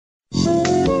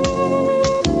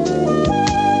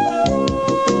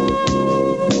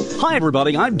Hi,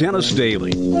 everybody. I'm Dennis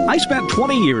Daly. I spent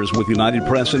 20 years with United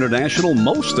Press International,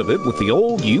 most of it with the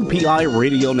old UPI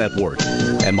Radio Network.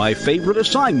 And my favorite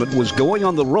assignment was going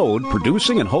on the road,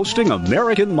 producing and hosting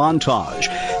American Montage.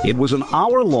 It was an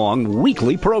hour-long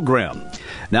weekly program.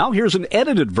 Now here's an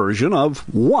edited version of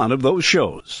one of those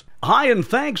shows. Hi, and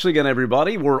thanks again,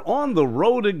 everybody. We're on the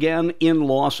road again in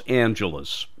Los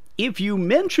Angeles. If you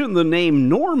mention the name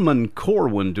Norman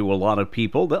Corwin to a lot of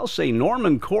people, they'll say,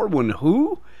 Norman Corwin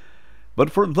who? But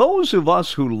for those of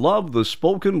us who love the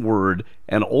spoken word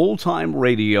and old-time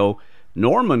radio,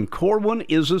 Norman Corwin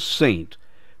is a saint.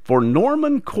 For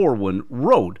Norman Corwin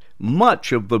wrote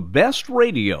much of the best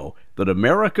radio that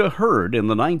America heard in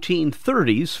the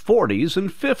 1930s, 40s,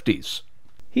 and 50s.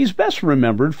 He's best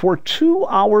remembered for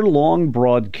 2-hour-long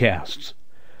broadcasts.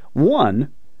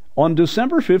 One on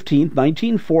December 15,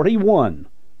 1941,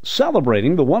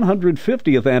 celebrating the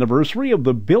 150th anniversary of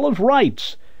the Bill of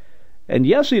Rights. And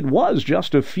yes, it was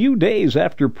just a few days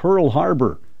after Pearl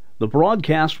Harbor. The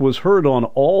broadcast was heard on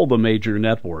all the major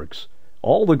networks.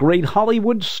 All the great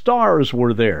Hollywood stars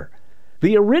were there.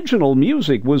 The original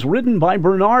music was written by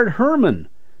Bernard Herrmann.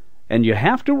 And you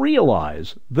have to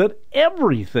realize that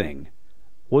everything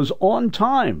was on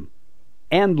time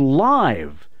and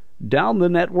live down the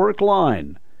network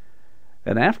line.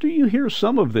 And after you hear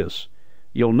some of this,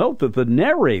 you'll note that the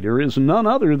narrator is none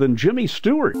other than Jimmy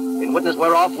Stewart. In witness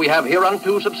whereof we have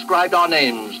hereunto subscribed our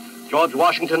names, George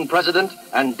Washington, President,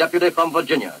 and Deputy from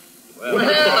Virginia.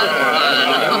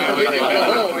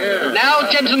 Now,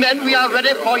 gentlemen, we are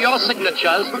ready for your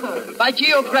signatures by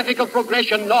geographical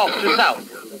progression north to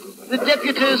south. The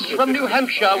deputies from New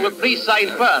Hampshire will please sign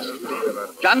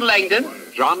first. John Langdon.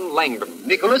 John Langdon.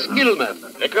 Nicholas Gilman.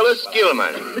 Nicholas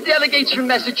Gilman. The delegates from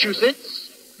Massachusetts.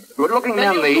 Good-looking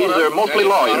men, these. They're mostly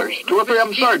lawyers. 2 or 3 of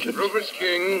them surgeons. Rufus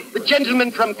King. The gentleman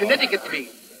from Connecticut,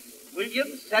 please. William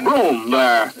Samuel. Broome,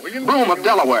 there. Broome of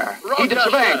Delaware. He did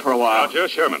surveying for a while. Roger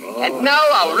Sherman. And now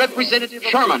our representative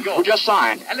Sherman, who just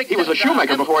signed. He was a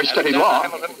shoemaker before he studied law.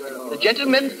 The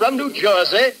gentleman from New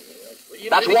Jersey.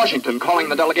 That's Washington calling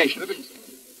the delegation.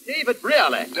 David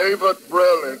Brearley. David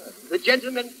Brearley. The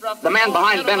gentleman from... The man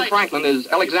behind Ben Franklin is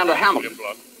Alexander Hamilton.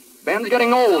 Ben's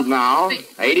getting old now,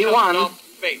 81.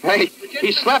 Hey,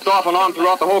 he slept off and on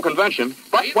throughout the whole convention,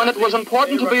 but when it was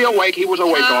important to be awake, he was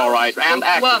awake all right, and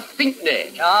active. Pinckney.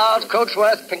 Charles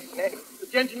Coatsworth Pinckney.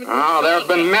 There have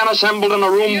been men assembled in the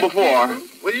room before,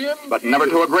 but never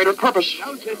to a greater purpose.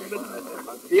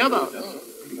 The others.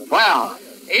 Well,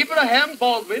 Abraham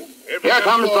Baldwin. Here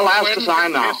comes the last to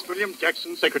sign now. William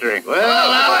Jackson, Secretary. So,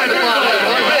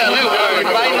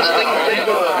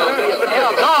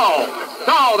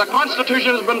 the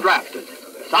Constitution has been drafted,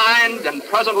 signed, and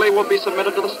presently will be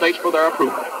submitted to the states for their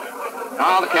approval.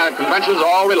 Now, the convention's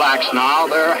all relaxed now.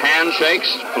 There are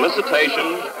handshakes,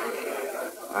 felicitations.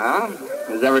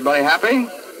 Is everybody happy?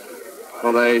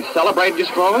 Will they celebrate, do you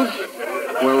suppose?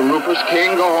 Will Rufus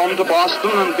King go home to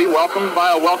Boston and be welcomed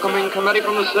by a welcoming committee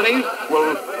from the city?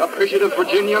 Will appreciative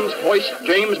Virginians hoist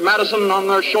James Madison on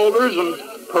their shoulders and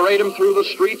parade him through the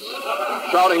streets,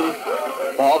 shouting,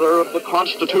 "Father of the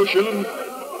Constitution"?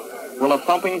 Will a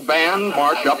thumping band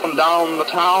march up and down the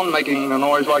town making a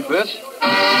noise like this?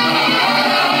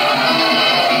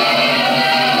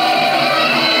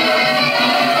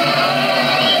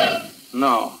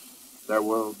 No, there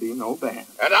will be no band.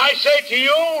 And I say to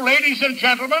you, ladies and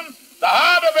gentlemen, the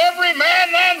heart of every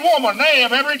man and woman, nay,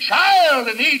 of every child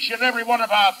in each and every one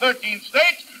of our 13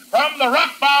 states, from the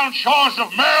rock-bound shores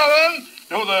of Maryland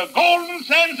to the golden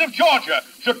sands of Georgia,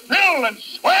 should fill and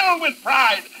swell with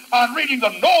pride on reading the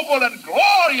noble and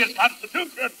glorious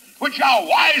Constitution which our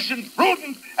wise and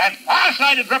prudent and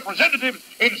far-sighted representatives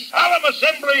in solemn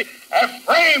assembly have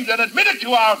framed and admitted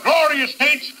to our glorious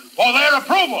states for their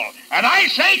approval. And I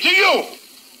say to you...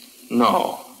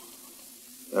 No.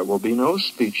 There will be no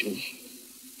speeches.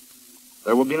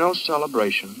 There will be no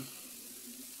celebration.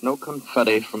 No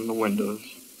confetti from the windows.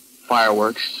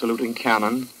 Fireworks saluting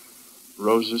cannon.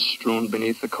 Roses strewn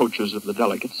beneath the coaches of the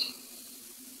delegates.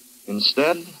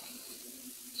 Instead,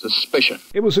 suspicion.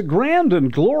 It was a grand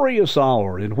and glorious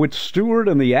hour in which Stewart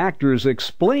and the actors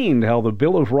explained how the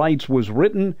Bill of Rights was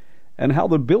written and how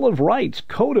the Bill of Rights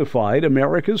codified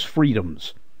America's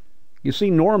freedoms. You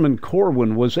see, Norman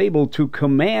Corwin was able to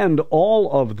command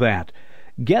all of that,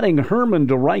 getting Herrmann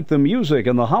to write the music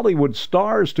and the Hollywood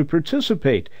stars to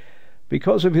participate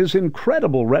because of his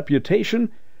incredible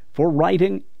reputation for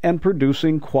writing and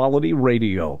producing quality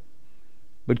radio.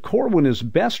 But Corwin is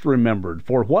best remembered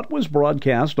for what was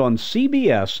broadcast on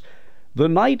CBS the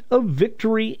night of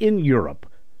victory in Europe,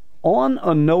 On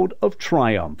a Note of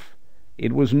Triumph.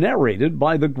 It was narrated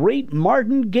by the great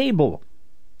Martin Gable.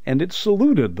 and it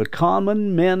saluted the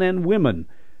common men and women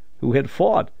who had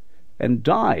fought and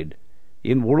died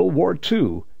in World War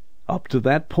II up to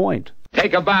that point.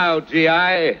 Take a bow,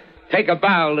 G.I. Take a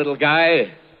bow, little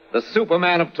guy. The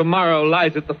Superman of tomorrow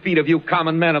lies at the feet of you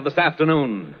common men of this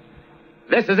afternoon.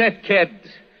 This is it, kid.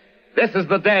 This is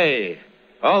the day.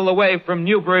 All the way from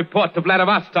Newburyport to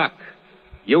Vladivostok.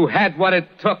 You had what it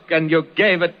took, and you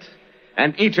gave it,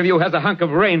 and each of you has a hunk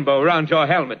of rainbow round your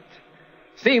helmet.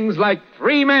 Seems like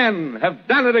 3 men have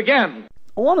done it again.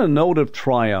 On a Note of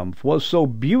Triumph was so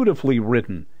beautifully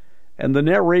written, and the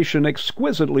narration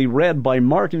exquisitely read by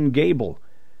Martin Gable.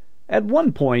 At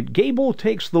one point, Gable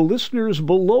takes the listeners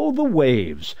below the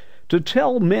waves to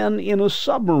tell men in a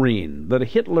submarine that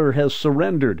Hitler has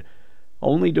surrendered,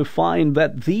 only to find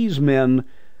that these men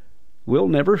will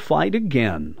never fight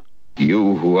again.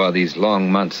 You who are these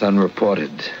long months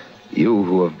unreported, you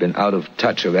who have been out of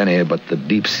touch of any but the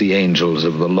deep-sea angels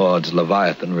of the Lord's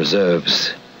Leviathan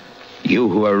reserves, you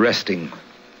who are resting,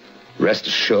 rest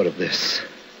assured of this.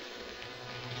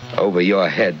 Over your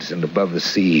heads and above the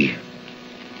sea,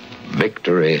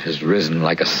 victory has risen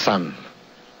like a sun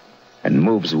and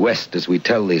moves west as we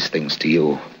tell these things to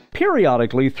you.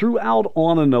 Periodically, throughout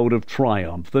On a Note of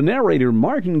Triumph, the narrator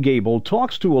Martin Gable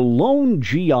talks to a lone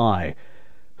GI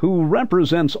who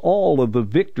represents all of the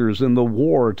victors in the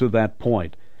war to that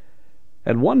point.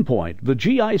 At one point, the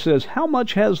GI says, "How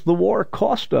much has the war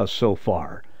cost us so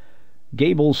far?"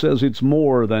 Gable says it's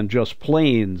more than just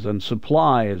planes and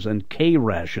supplies and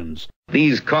K-rations.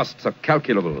 These costs are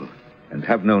calculable and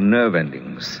have no nerve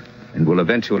endings, and will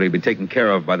eventually be taken care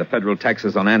of by the federal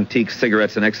taxes on antiques,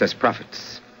 cigarettes, and excess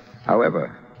profits.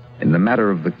 However, in the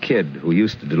matter of the kid who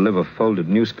used to deliver folded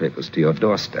newspapers to your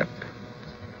doorstep,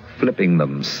 flipping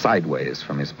them sideways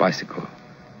from his bicycle,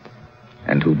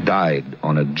 and who died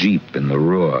on a Jeep in the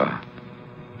Ruhr,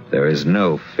 there is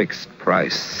no fixed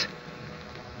price,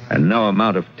 and no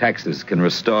amount of taxes can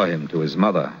restore him to his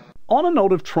mother. On a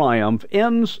Note of Triumph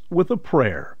ends with a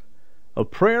prayer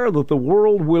that the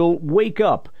world will wake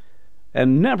up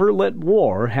and never let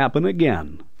war happen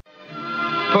again.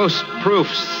 Post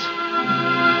proofs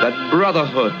that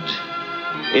brotherhood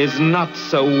is not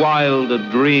so wild a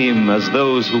dream as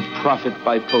those who profit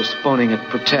by postponing it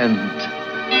pretend.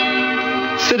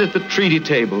 Sit at the treaty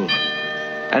table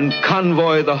and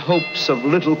convoy the hopes of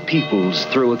little peoples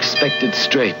through expected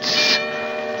straits,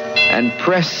 and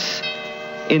press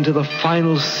into the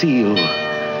final seal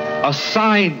a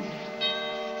sign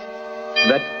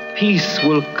that peace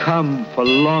will come for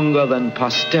longer than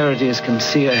posterities can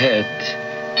see ahead,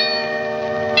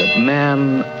 that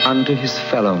man unto his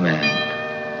fellow man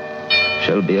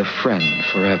shall be a friend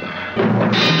forever.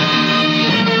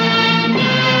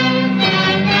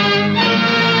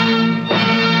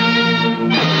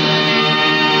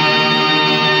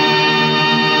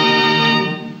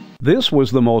 This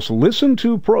was the most listened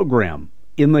to program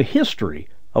in the history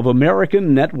of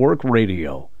American network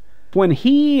radio. When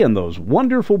he and those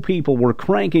wonderful people were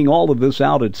cranking all of this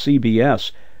out at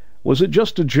CBS, was it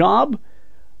just a job?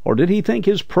 Or did he think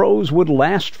his prose would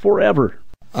last forever?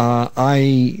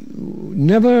 I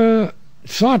never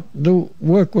thought the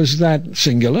work was that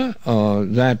singular,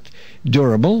 that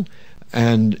durable,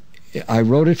 and I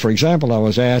wrote it. For example, I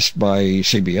was asked by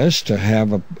CBS to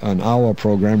have an hour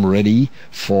program ready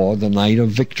for the night of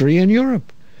victory in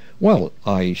Europe. Well,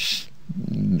 I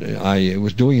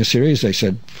was doing a series. They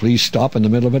said, please stop in the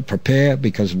middle of it, prepare,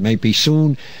 because it may be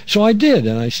soon. So I did,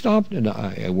 and I stopped, and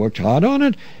I worked hard on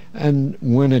it. And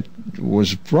when it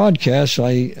was broadcast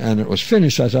and it was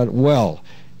finished, I thought, well,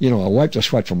 I wiped the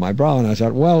sweat from my brow, and I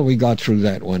thought, well, we got through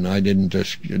that one. It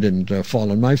didn't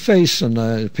fall on my face,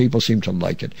 and people seemed to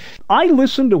like it. I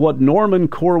listened to what Norman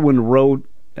Corwin wrote,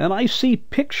 and I see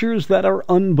pictures that are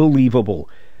unbelievable.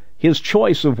 His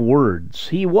choice of words.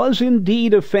 He was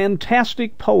indeed a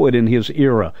fantastic poet in his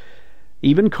era.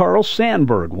 Even Carl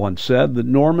Sandburg once said that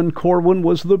Norman Corwin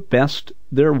was the best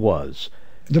there was.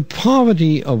 The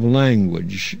poverty of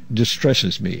language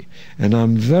distresses me, and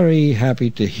I'm very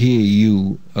happy to hear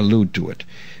you allude to it,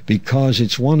 because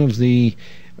it's one of the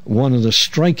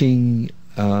striking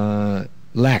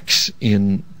lacks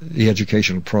in the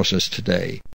educational process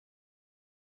today.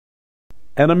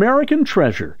 An American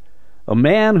treasure, a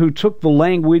man who took the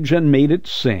language and made it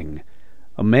sing,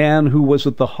 a man who was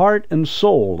at the heart and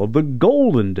soul of the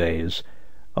golden days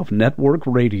of network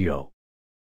radio.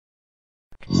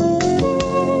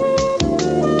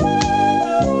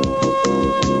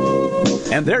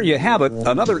 And there you have it,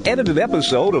 another edited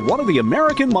episode of one of the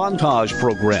American Montage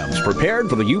programs prepared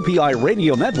for the UPI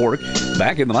Radio Network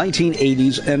back in the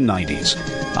 1980s and 90s.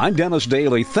 I'm Dennis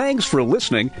Daly. Thanks for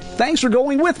listening. Thanks for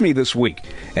going with me this week.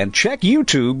 And check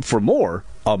YouTube for more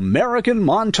American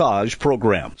Montage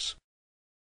programs.